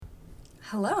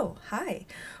Hello, hi.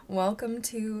 Welcome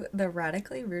to the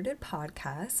Radically Rooted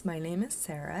podcast. My name is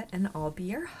Sarah and I'll be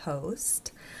your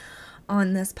host.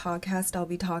 On this podcast, I'll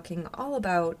be talking all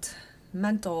about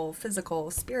mental,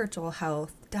 physical, spiritual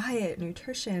health, diet,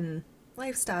 nutrition,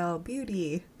 lifestyle,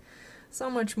 beauty, so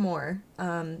much more.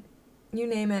 You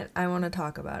name it, I want to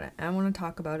talk about it. I want to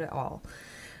talk about it all.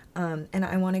 And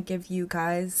I want to give you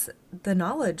guys the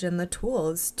knowledge and the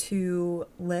tools to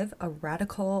live a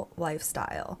radical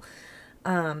lifestyle.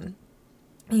 Um,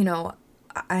 you know,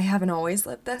 I haven't always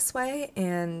lived this way,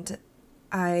 and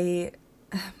I,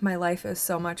 my life is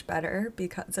so much better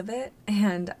because of it.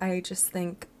 And I just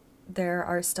think there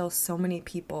are still so many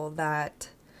people that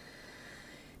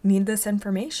need this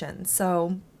information.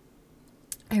 So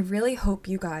I really hope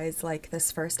you guys like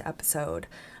this first episode.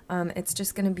 It's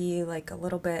just going to be like a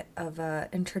little bit of a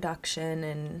introduction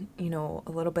and, a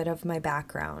little bit of my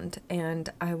background. And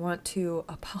I want to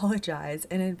apologize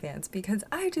in advance because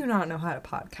I do not know how to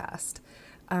podcast.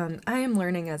 I am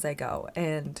learning as I go,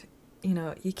 and,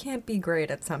 you can't be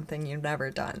great at something you've never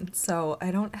done. So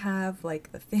I don't have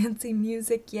like the fancy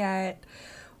music yet,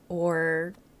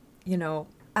 or,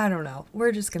 I don't know.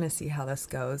 We're just going to see how this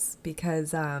goes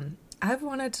because, I've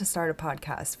wanted to start a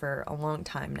podcast for a long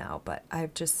time now, but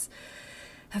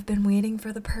have been waiting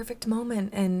for the perfect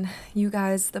moment, and you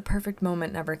guys, the perfect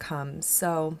moment never comes.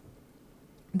 So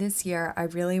this year, I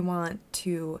really want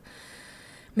to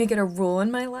make it a rule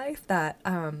in my life that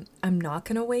I'm not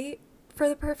going to wait for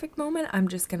the perfect moment. I'm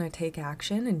just going to take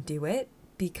action and do it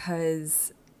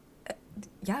because,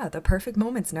 the perfect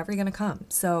moment's never going to come.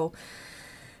 So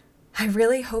I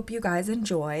really hope you guys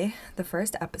enjoy the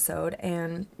first episode,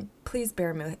 and please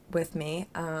bear with me.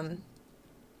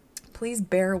 Please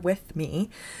bear with me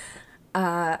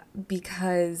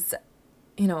because,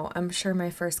 I'm sure my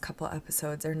first couple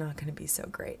episodes are not going to be so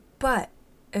great. But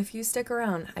if you stick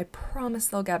around, I promise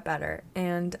they'll get better,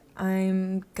 and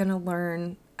I'm going to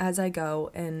learn as I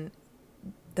go, and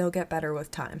they'll get better with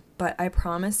time. But I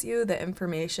promise you the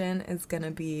information is going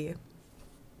to be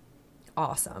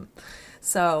awesome.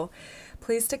 So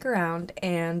please stick around,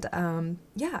 and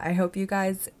I hope you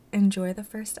guys enjoy the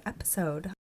first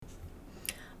episode.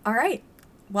 All right,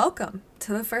 welcome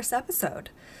to the first episode.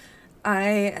 I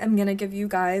am going to give you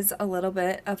guys a little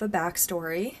bit of a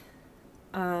backstory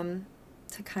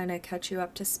to kind of catch you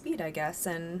up to speed, I guess,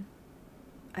 and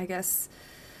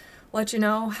let you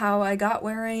know how I got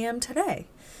where I am today.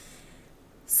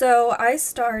 So I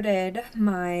started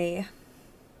my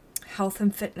health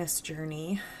and fitness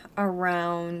journey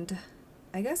around,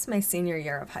 my senior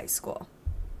year of high school.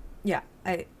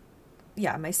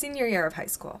 My senior year of high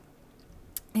school.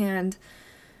 And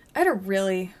I had a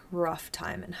really rough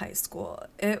time in high school.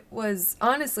 It was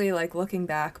honestly like looking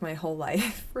back my whole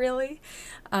life, really.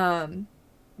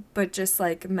 But just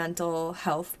like mental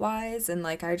health wise, and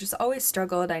like I just always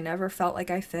struggled. I never felt like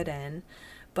I fit in.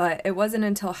 But it wasn't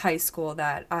until high school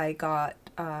that I got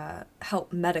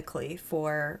help medically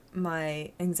for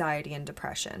my anxiety and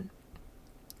depression.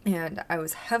 And I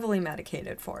was heavily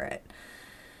medicated for it.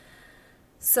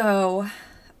 So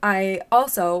I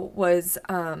also was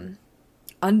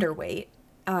underweight.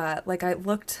 I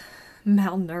looked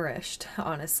malnourished,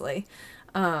 honestly.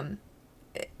 No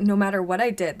matter what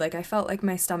I did, I felt like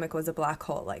my stomach was a black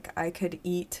hole. Like I could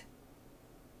eat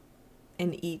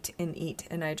and eat and eat,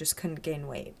 and I just couldn't gain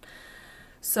weight.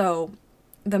 So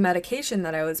the medication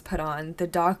that I was put on, the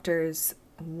doctors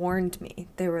warned me.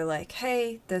 They were like,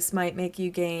 hey, this might make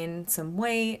you gain some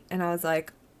weight. And I was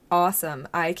like, awesome.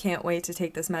 I can't wait to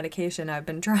take this medication. I've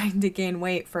been trying to gain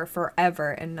weight for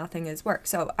forever and nothing has worked.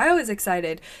 So I was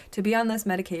excited to be on this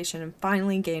medication and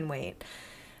finally gain weight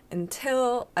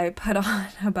until I put on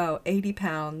about 80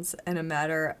 pounds in a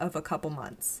matter of a couple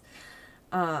months.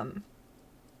 Or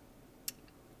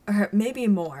maybe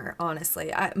more,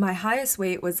 honestly. My highest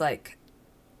weight was like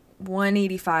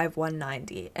 185,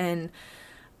 190, and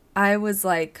I was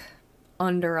like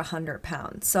under 100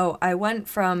 pounds. So I went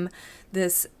from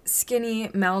this skinny,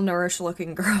 malnourished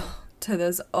looking girl to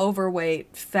this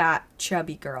overweight, fat,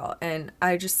 chubby girl. And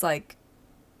I just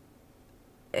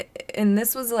and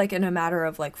this was like in a matter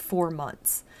of like 4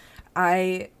 months.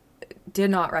 I did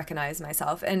not recognize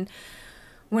myself. And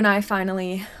when I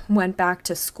finally went back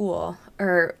to school,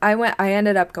 I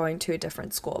ended up going to a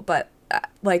different school, but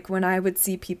when I would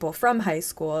see people from high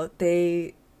school,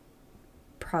 they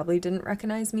probably didn't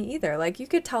recognize me either. You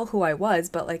could tell who I was,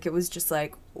 but it was just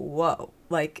whoa.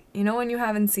 When you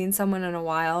haven't seen someone in a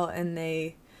while and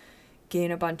they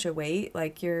gain a bunch of weight,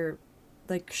 you're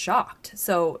shocked.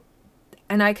 So,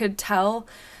 and I could tell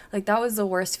that was the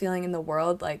worst feeling in the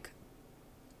world.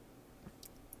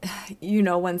 you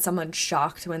know, when someone's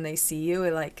shocked when they see you,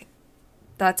 like,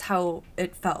 that's how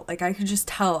it felt. Like, I could just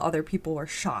tell other people were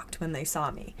shocked when they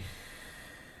saw me.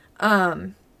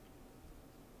 And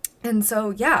so,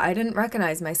 yeah, I didn't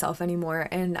recognize myself anymore.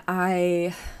 And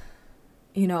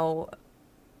you know,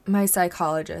 my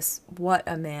psychologist, what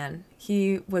a man.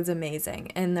 He was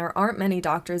amazing. And there aren't many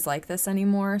doctors like this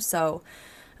anymore. So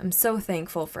I'm so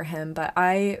thankful for him. But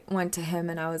I went to him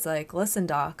and I was like, listen,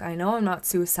 doc, I know I'm not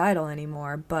suicidal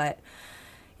anymore, but,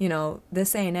 you know,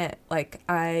 this ain't it. Like,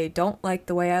 I don't like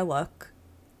the way I look.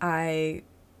 I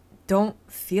don't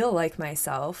feel like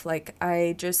myself. Like,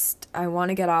 I want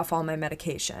to get off all my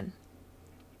medication.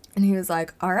 And he was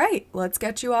like, all right, let's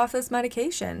get you off this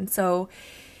medication. So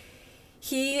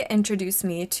he introduced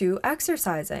me to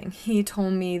exercising. He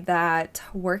told me that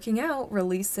working out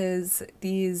releases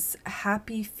these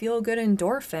happy, feel-good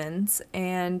endorphins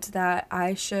and that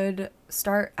I should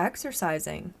start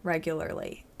exercising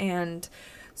regularly. And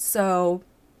so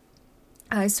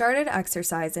I started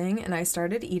exercising and I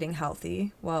started eating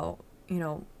healthy. Well, you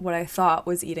know, what I thought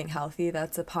was eating healthy.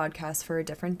 That's a podcast for a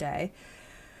different day.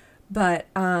 But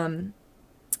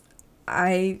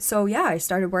I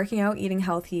started working out, eating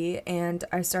healthy, and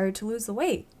I started to lose the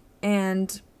weight.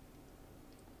 And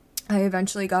I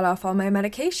eventually got off all my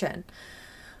medication.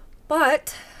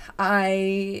 But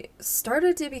I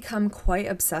started to become quite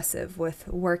obsessive with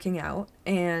working out.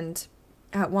 And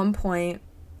at one point,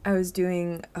 I was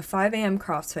doing a 5 a.m.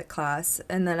 CrossFit class,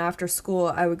 and then after school,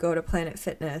 I would go to Planet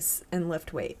Fitness and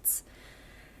lift weights.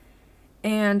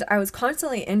 And I was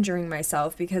constantly injuring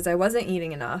myself because I wasn't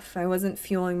eating enough. I wasn't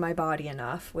fueling my body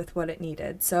enough with what it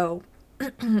needed. So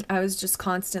I was just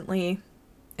constantly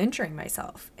injuring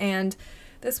myself. And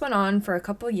this went on for a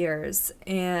couple years.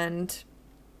 And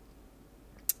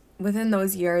within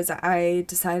those years, I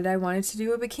decided I wanted to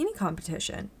do a bikini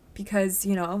competition because,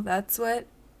 you know, that's what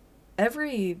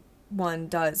everyone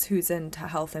does who's into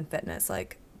health and fitness.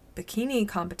 Like, bikini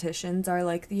competitions are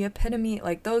like the epitome,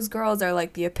 like those girls are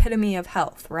like the epitome of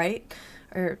health, right?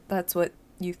 Or that's what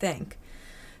you think.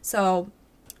 So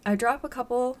I drop a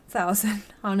couple thousand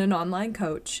on an online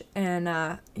coach,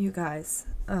 and you guys,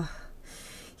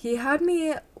 he had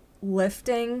me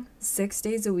lifting 6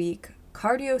 days a week,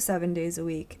 cardio 7 days a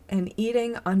week, and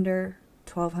eating under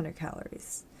 1,200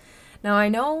 calories. Now, I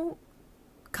know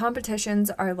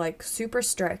competitions are like super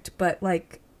strict, but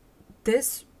like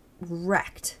this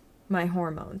wrecked my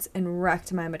hormones and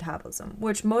wrecked my metabolism,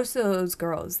 which most of those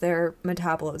girls, their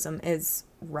metabolism is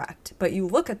wrecked. But you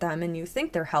look at them and you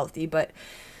think they're healthy, but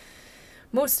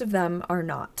most of them are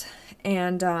not.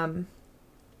 And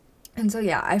so,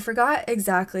 yeah, I forgot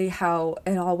exactly how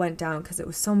it all went down because it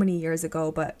was so many years ago,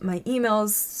 but my emails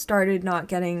started not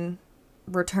getting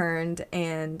returned,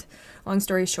 and long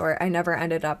story short, I never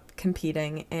ended up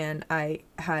competing, and I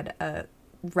had a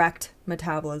wrecked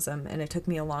metabolism, and it took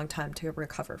me a long time to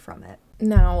recover from it.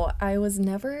 Now, I was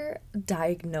never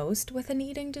diagnosed with an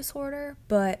eating disorder,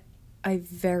 but I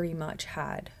very much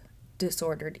had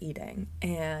disordered eating,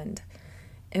 and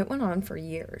it went on for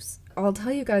years. I'll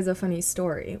tell you guys a funny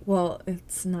story. Well,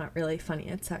 it's not really funny,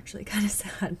 it's actually kind of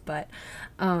sad, but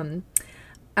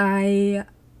I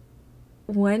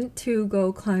went to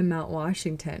go climb Mount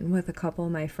Washington with a couple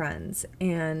of my friends,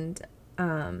 and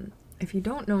if you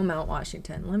don't know Mount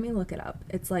Washington, let me look it up.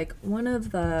 It's like one of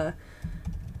the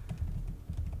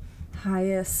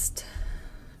highest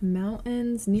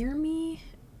mountains near me.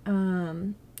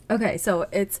 Okay, so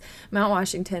it's Mount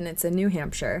Washington. It's in New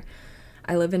Hampshire.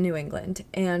 I live in New England,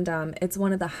 and it's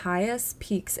one of the highest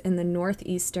peaks in the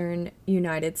northeastern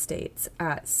United States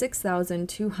at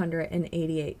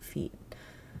 6,288 feet,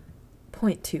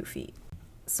 0.2 feet.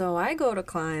 So I go to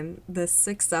climb this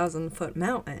 6,000-foot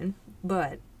mountain,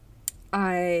 but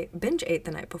I binge ate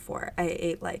the night before. I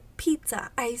ate like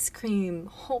pizza, ice cream,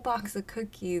 whole box of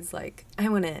cookies. Like, I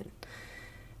went in.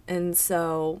 And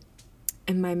so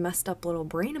in my messed up little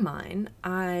brain of mine,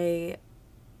 I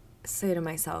say to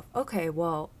myself, okay,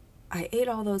 well, I ate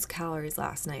all those calories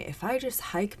last night. If I just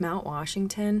hike Mount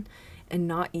Washington and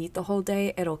not eat the whole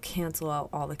day, it'll cancel out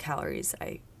all the calories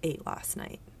I ate last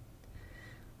night.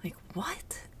 Like,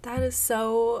 what? That is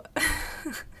so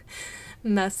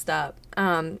messed up.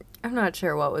 I'm not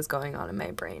sure what was going on in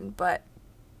my brain, but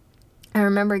I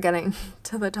remember getting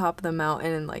to the top of the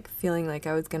mountain and like feeling like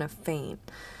I was gonna faint.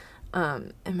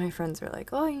 And my friends were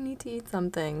like, oh, you need to eat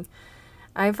something.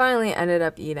 I finally ended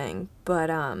up eating,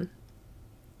 but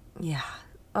yeah.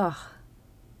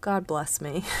 God bless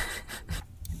me.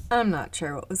 I'm not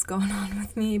sure what was going on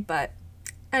with me, but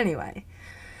anyway.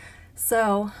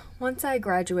 So once I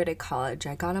graduated college,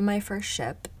 I got on my first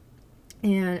ship,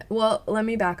 And, well, let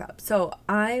me back up. So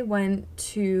I went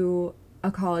to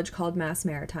a college called Mass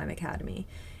Maritime Academy,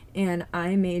 and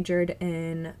I majored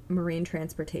in marine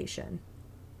transportation,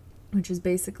 which is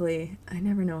basically, I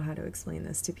never know how to explain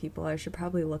this to people. I should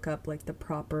probably look up like the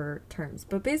proper terms.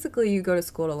 But basically, you go to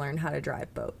school to learn how to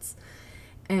drive boats.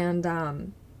 And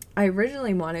I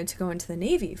originally wanted to go into the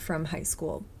Navy from high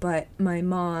school, but my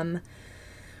mom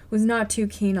was not too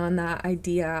keen on that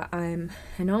idea. I'm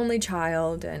an only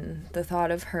child, and the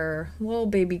thought of her little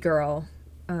baby girl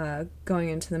going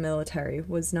into the military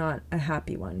was not a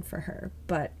happy one for her.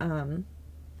 But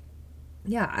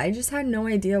yeah, I just had no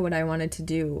idea what I wanted to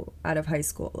do out of high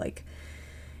school. Like,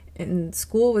 and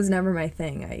school was never my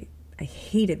thing. I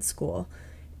hated school.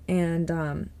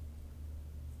 And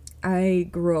I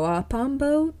grew up on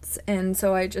boats, and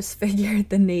so I just figured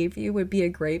the Navy would be a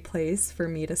great place for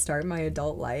me to start my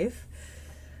adult life.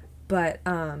 But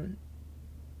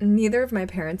neither of my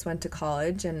parents went to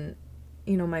college, and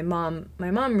my mom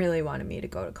really wanted me to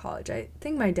go to college. I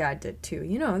think my dad did too.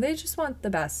 They just want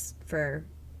the best for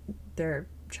their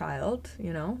child.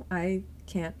 I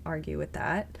can't argue with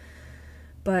that.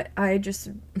 But I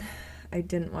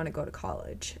didn't want to go to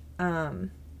college.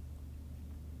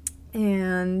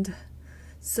 And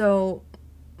so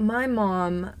my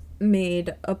mom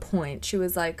made a point. She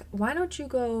was like, "Why don't you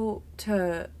go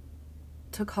to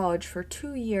college for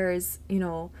 2 years,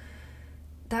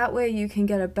 that way you can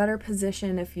get a better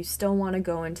position if you still want to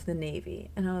go into the Navy."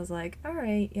 And I was like, "All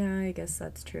right, yeah, I guess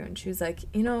that's true." And she was like,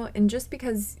 "And just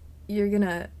because you're going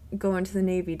to go into the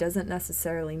Navy doesn't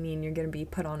necessarily mean you're going to be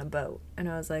put on a boat." And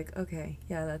I was like, "Okay,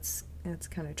 yeah, that's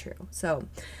kind of true." So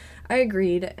I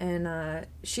agreed, and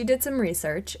she did some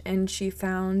research, and she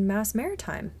found Mass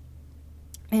Maritime.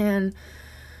 And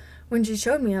when she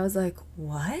showed me, I was like,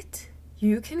 "What?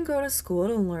 You can go to school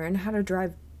to learn how to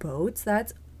drive boats?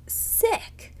 That's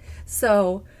sick."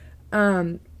 So,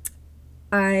 by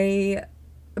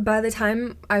the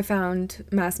time I found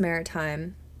Mass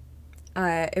Maritime,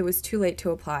 it was too late to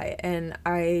apply, and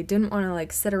I didn't want to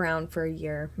like sit around for a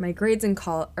year. My grades in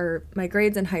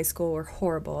high school were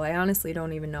horrible. I honestly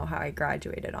don't even know how I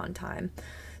graduated on time.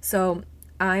 So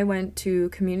I went to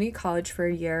community college for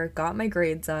a year, got my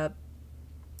grades up,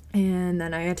 and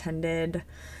then I attended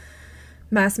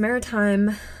Mass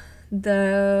Maritime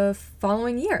the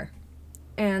following year.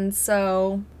 And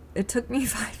so it took me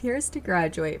 5 years to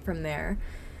graduate from there.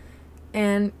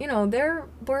 And, there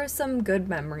were some good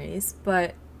memories,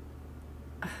 but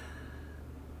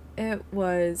it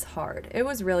was hard. It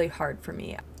was really hard for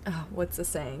me. Oh, what's the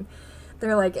saying?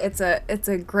 They're like, it's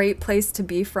a great place to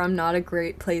be from, not a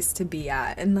great place to be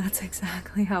at. And that's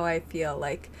exactly how I feel.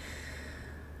 Like,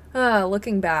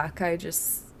 looking back,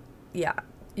 yeah,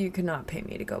 you could not pay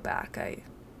me to go back. I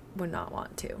would not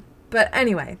want to. But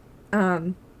anyway,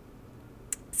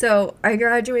 so I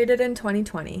graduated in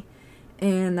 2020.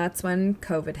 And that's when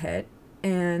COVID hit.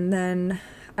 And then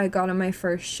I got on my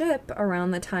first ship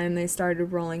around the time they started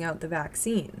rolling out the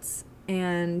vaccines.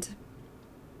 And,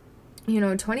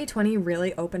 2020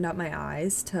 really opened up my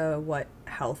eyes to what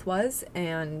health was.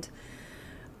 And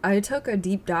I took a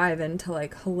deep dive into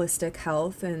like holistic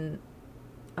health and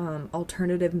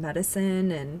alternative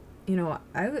medicine. And,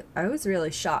 I was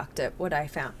really shocked at what I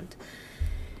found.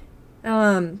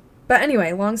 But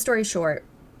anyway, long story short,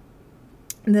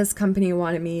 this company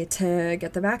wanted me to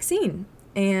get the vaccine,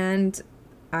 and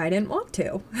I didn't want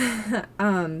to.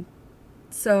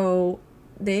 So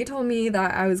they told me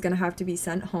that I was going to have to be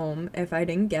sent home if I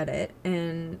didn't get it,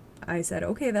 and I said,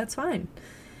 okay, that's fine.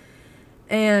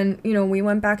 And, we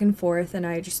went back and forth, and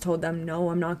I just told them,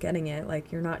 no, I'm not getting it.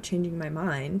 Like, you're not changing my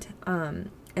mind. And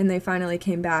they finally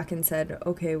came back and said,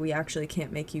 okay, we actually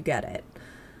can't make you get it.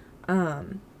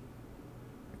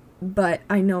 But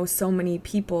I know so many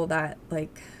people that,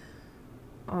 like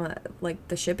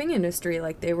the shipping industry,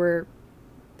 like, they were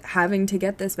having to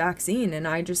get this vaccine, and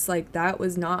I just, like, that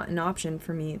was not an option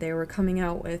for me. They were coming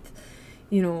out with,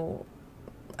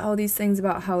 all these things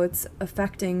about how it's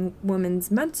affecting women's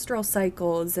menstrual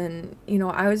cycles, and,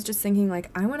 I was just thinking,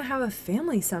 like, I want to have a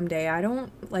family someday.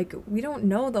 We don't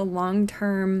know the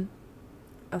long-term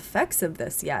effects of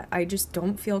this yet. I just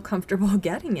don't feel comfortable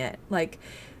getting it. Like,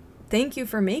 thank you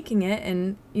for making it,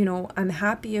 and I'm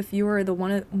happy if you were the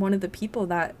one of the people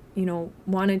that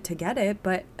wanted to get it,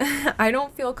 but I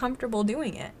don't feel comfortable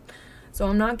doing it, so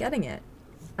I'm not getting it.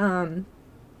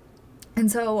 And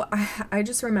so I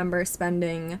just remember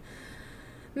spending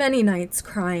many nights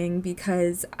crying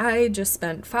because I just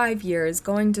spent 5 years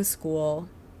going to school,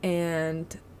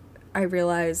 and I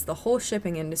realized the whole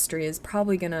shipping industry is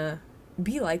probably gonna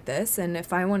be like this, and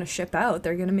if I want to ship out,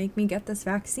 they're gonna make me get this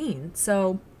vaccine.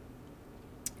 So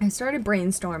I started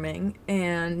brainstorming,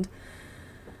 and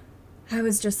I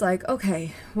was just like,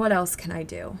 okay, what else can I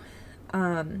do?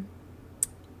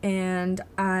 And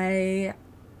I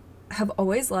have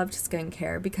always loved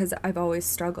skincare because I've always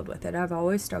struggled with it. I've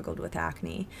always struggled with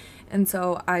acne. And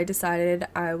so I decided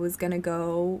I was going to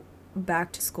go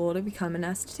back to school to become an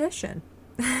esthetician.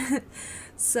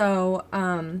 So,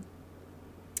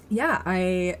 yeah,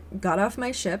 I got off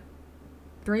my ship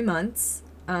 3 months.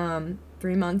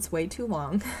 3 months, way too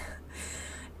long.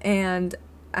 And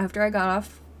after I got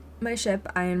off my ship,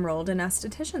 I enrolled in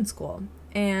esthetician school.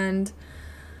 And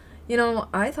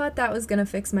I thought that was going to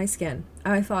fix my skin.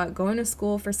 I thought going to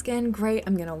school for skin, great,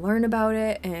 I'm going to learn about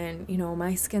it, and,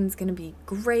 my skin's going to be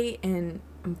great, and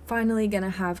I'm finally going to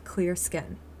have clear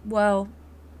skin. Well,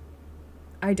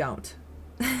 I don't.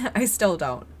 I still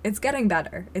don't. It's getting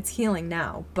better. It's healing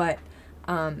now, but,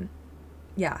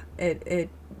 yeah, it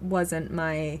wasn't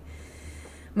my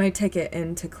ticket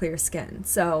into clear skin.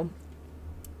 So,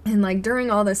 and during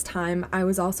all this time, I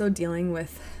was also dealing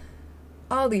with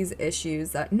all these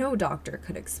issues that no doctor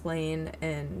could explain,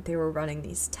 and they were running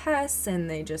these tests, and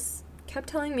they just kept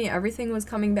telling me everything was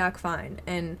coming back fine.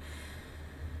 And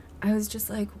I was just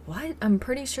like, what? I'm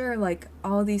pretty sure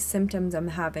all these symptoms I'm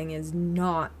having is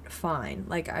not fine.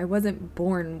 I wasn't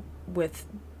born with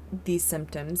these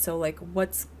symptoms, so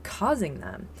what's causing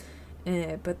them?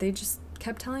 But they just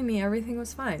kept telling me everything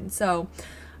was fine. So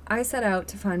I set out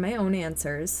to find my own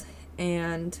answers,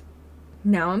 and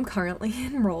now I'm currently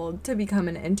enrolled to become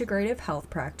an integrative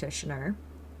health practitioner.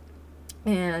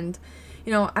 And,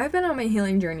 I've been on my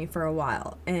healing journey for a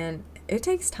while, and it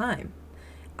takes time.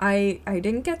 I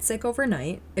didn't get sick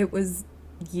overnight. It was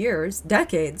years,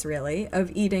 decades really,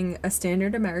 of eating a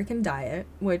standard American diet,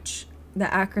 which the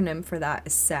acronym for that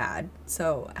is SAD.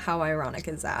 So how ironic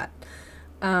is that?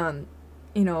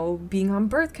 Being on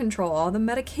birth control, all the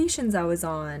medications I was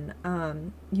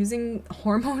on, using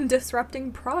hormone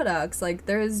disrupting products.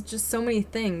 There's just so many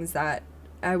things that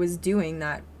I was doing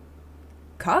that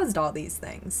caused all these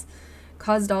things,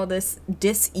 caused all this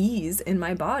dis-ease in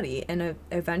my body. And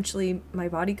eventually my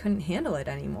body couldn't handle it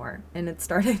anymore. And it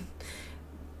started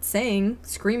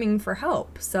screaming for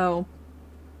help. So,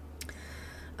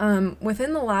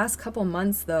 within the last couple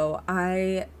months though,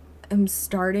 I am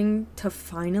starting to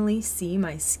finally see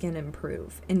my skin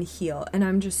improve and heal. And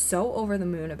I'm just so over the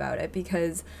moon about it,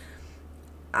 because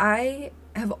I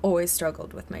have always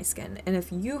struggled with my skin. And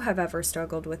if you have ever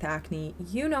struggled with acne,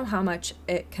 you know how much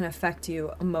it can affect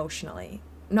you emotionally.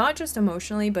 Not just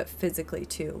emotionally, but physically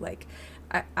too.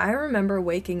 I remember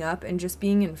waking up and just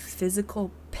being in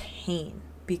physical pain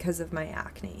because of my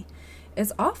acne.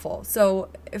 It's awful. So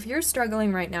if you're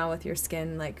struggling right now with your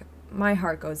skin, my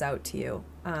heart goes out to you.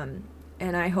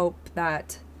 And I hope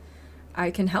that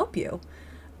I can help you.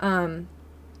 For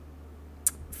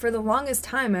the longest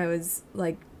time, I was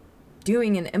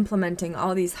doing and implementing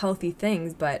all these healthy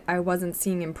things, but I wasn't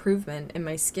seeing improvement in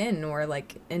my skin or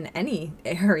in any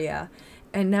area.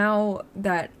 And now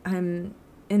that I'm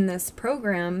in this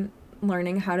program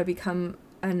learning how to become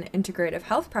an integrative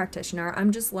health practitioner,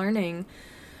 I'm just learning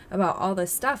about all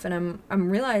this stuff, and I'm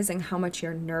realizing how much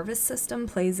your nervous system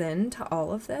plays into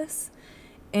all of this.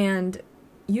 And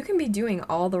you can be doing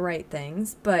all the right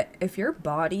things, but if your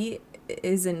body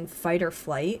is in fight or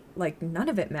flight, none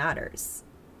of it matters.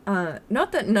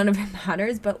 Not that none of it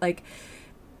matters, but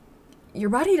your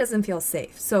body doesn't feel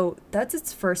safe. So that's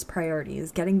its first priority,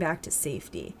 is getting back to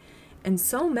safety. And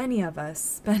so many of us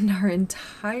spend our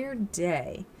entire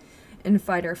day in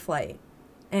fight or flight.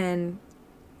 And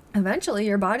eventually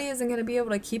your body isn't going to be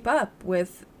able to keep up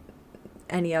with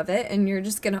any of it, and you're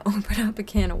just going to open up a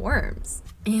can of worms.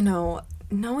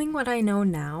 Knowing what I know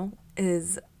now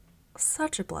is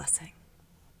such a blessing,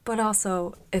 but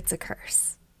also it's a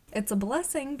curse. It's a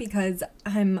blessing because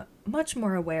I'm much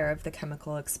more aware of the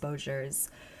chemical exposures,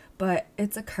 but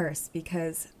it's a curse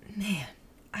because, man,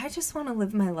 I just want to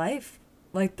live my life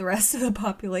like the rest of the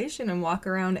population and walk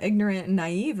around ignorant and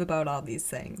naive about all these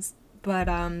things. But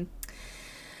I'm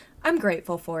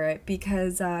grateful for it,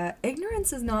 because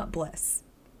ignorance is not bliss.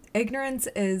 Ignorance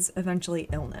is eventually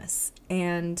illness,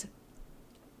 and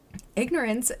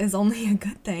ignorance is only a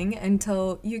good thing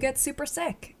until you get super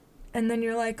sick. And then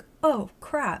you're like, oh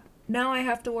crap, now I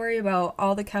have to worry about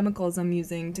all the chemicals I'm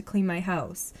using to clean my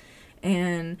house,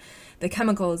 and the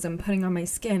chemicals I'm putting on my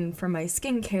skin for my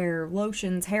skincare,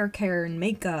 lotions, hair care, and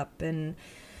makeup, and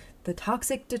the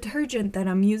toxic detergent that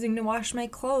I'm using to wash my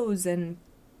clothes, and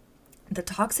the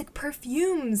toxic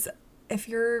perfumes. If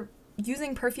you're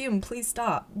using perfume, please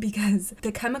stop, because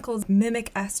the chemicals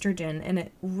mimic estrogen and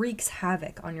it wreaks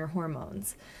havoc on your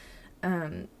hormones.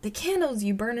 The candles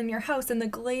you burn in your house and the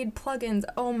Glade plugins,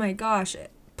 oh my gosh,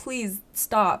 please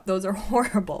stop. Those are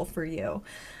horrible for you.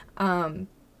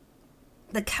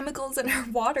 The chemicals in our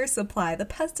water supply, the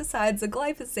pesticides, the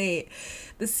glyphosate,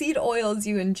 the seed oils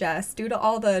you ingest due to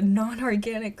all the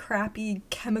non-organic, crappy,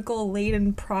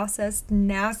 chemical-laden, processed,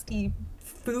 nasty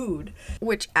food,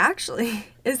 which actually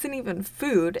isn't even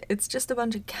food. It's just a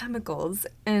bunch of chemicals,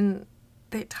 and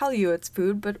they tell you it's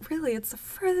food, but really it's the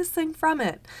furthest thing from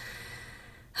it.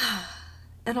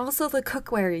 And also the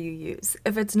cookware you use.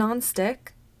 If it's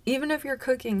non-stick, even if you're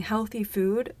cooking healthy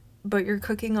food, but you're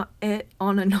cooking it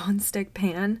on a non-stick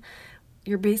pan,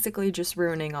 you're basically just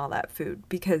ruining all that food,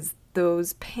 because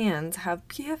those pans have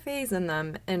PFAs in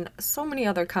them and so many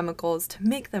other chemicals to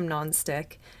make them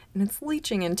non-stick, and it's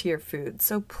leaching into your food.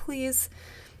 So please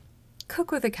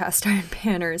cook with a cast iron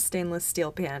pan or a stainless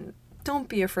steel pan. Don't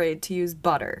be afraid to use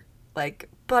butter. Like,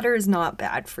 butter is not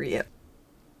bad for you.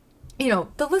 You know,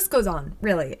 the list goes on,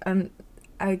 really.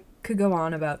 I could go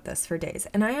on about this for days.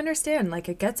 And I understand, like,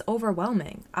 it gets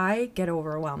overwhelming. I get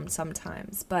overwhelmed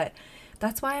sometimes, but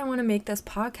that's why I want to make this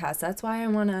podcast. That's why I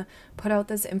want to put out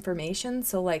this information.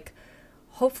 So, like,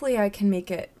 hopefully I can make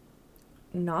it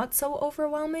not so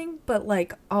overwhelming, but,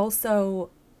 like, also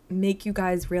make you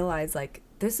guys realize, like,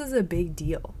 this is a big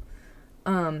deal.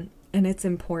 And it's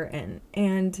important.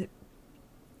 And,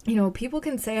 you know, people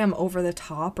can say I'm over the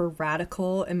top or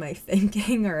radical in my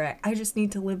thinking, or I just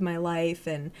need to live my life,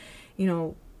 and, you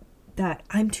know, that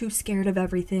I'm too scared of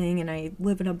everything and I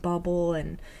live in a bubble.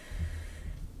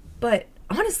 But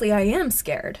honestly, I am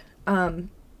scared.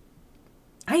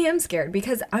 I am scared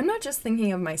because I'm not just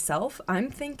thinking of myself. I'm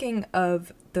thinking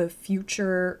of the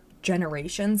future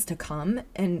generations to come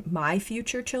and my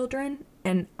future children.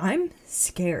 And I'm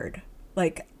scared.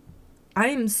 Like, I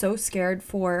am so scared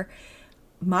for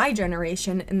my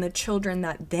generation and the children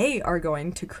that they are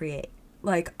going to create.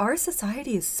 Like, our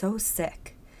society is so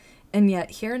sick. And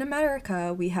yet here in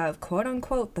America, we have, quote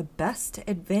unquote, the best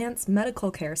advanced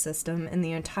medical care system in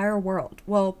the entire world.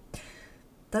 Well,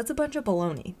 that's a bunch of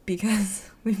baloney, because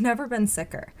we've never been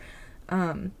sicker.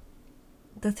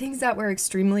 The things that were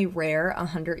extremely rare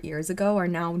 100 years ago are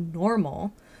now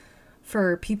normal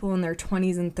for people in their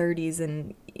 20s and 30s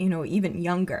and, you know, even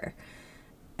younger.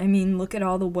 I mean, look at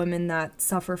all the women that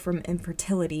suffer from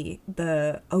infertility,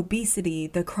 the obesity,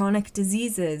 the chronic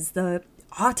diseases, the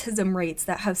autism rates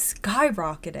that have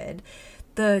skyrocketed,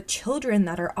 the children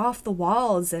that are off the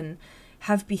walls and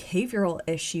have behavioral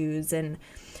issues, and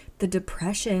the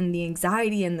depression, the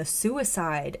anxiety, and the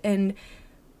suicide. And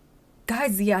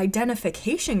guys, the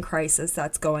identification crisis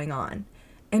that's going on.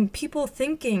 And people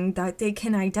thinking that they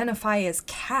can identify as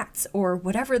cats or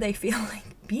whatever they feel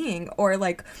like being, or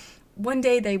like, one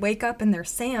day they wake up and they're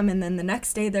Sam, and then the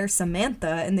next day they're Samantha,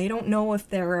 and they don't know if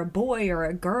they're a boy or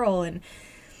a girl. And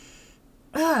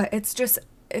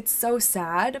it's so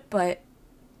sad, but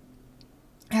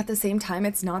at the same time,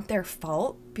 it's not their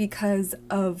fault because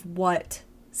of what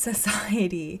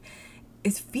society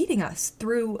is feeding us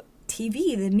through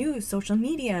TV, the news, social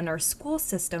media, and our school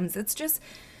systems. It's just,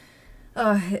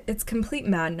 it's complete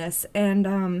madness.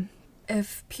 And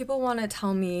if people want to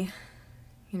tell me,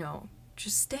 you know,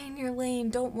 just stay in your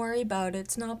lane, don't worry about it,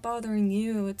 it's not bothering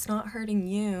you, it's not hurting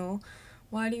you,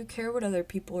 why do you care what other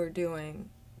people are doing?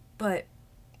 But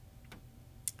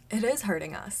it is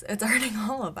hurting us. It's hurting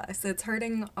all of us. It's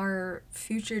hurting our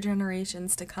future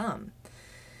generations to come.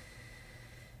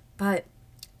 But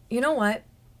you know what?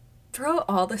 Throughout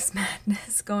all this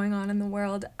madness going on in the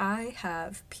world, I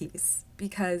have peace,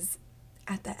 because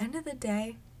at the end of the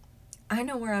day, I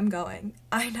know where I'm going.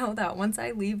 I know that once I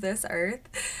leave this earth,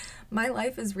 my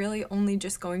life is really only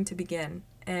just going to begin.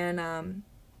 And I'm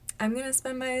going to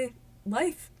spend my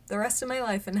life, the rest of my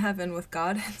life, in heaven with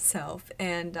God himself.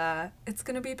 And it's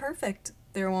going to be perfect.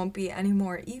 There won't be any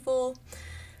more evil,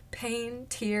 pain,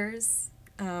 tears.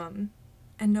 And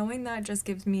knowing that just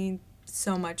gives me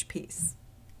so much peace.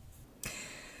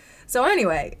 So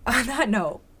anyway, on that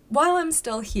note, while I'm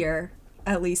still here,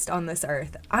 at least on this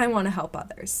earth, I want to help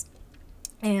others.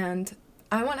 And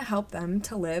I want to help them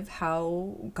to live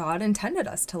how God intended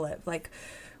us to live. Like,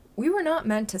 we were not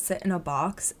meant to sit in a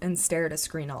box and stare at a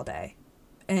screen all day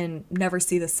and never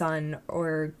see the sun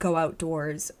or go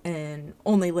outdoors and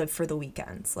only live for the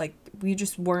weekends. Like, we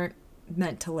just weren't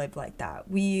meant to live like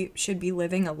that. We should be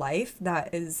living a life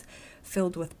that is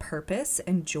filled with purpose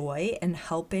and joy and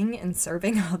helping and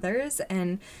serving others.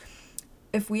 And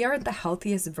if we aren't the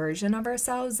healthiest version of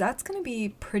ourselves, that's going to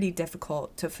be pretty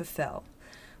difficult to fulfill.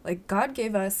 Like, God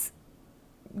gave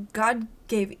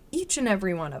each and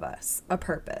every one of us a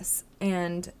purpose,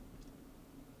 and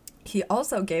he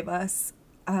also gave us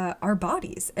our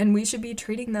bodies, and we should be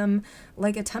treating them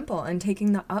like a temple and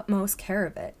taking the utmost care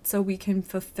of it so we can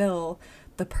fulfill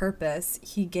the purpose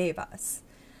He gave us.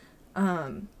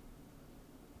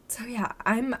 So yeah,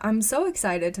 I'm so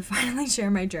excited to finally share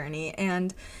my journey,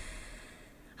 and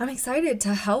I'm excited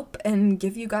to help and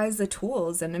give you guys the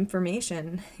tools and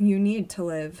information you need to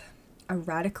live a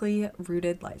radically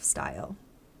rooted lifestyle.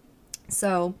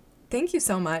 So thank you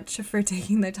so much for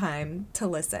taking the time to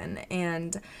listen,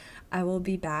 and I will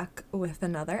be back with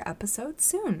another episode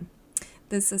soon.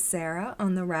 This is Sarah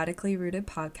on the Radically Rooted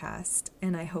podcast,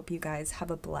 and I hope you guys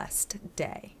have a blessed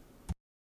day.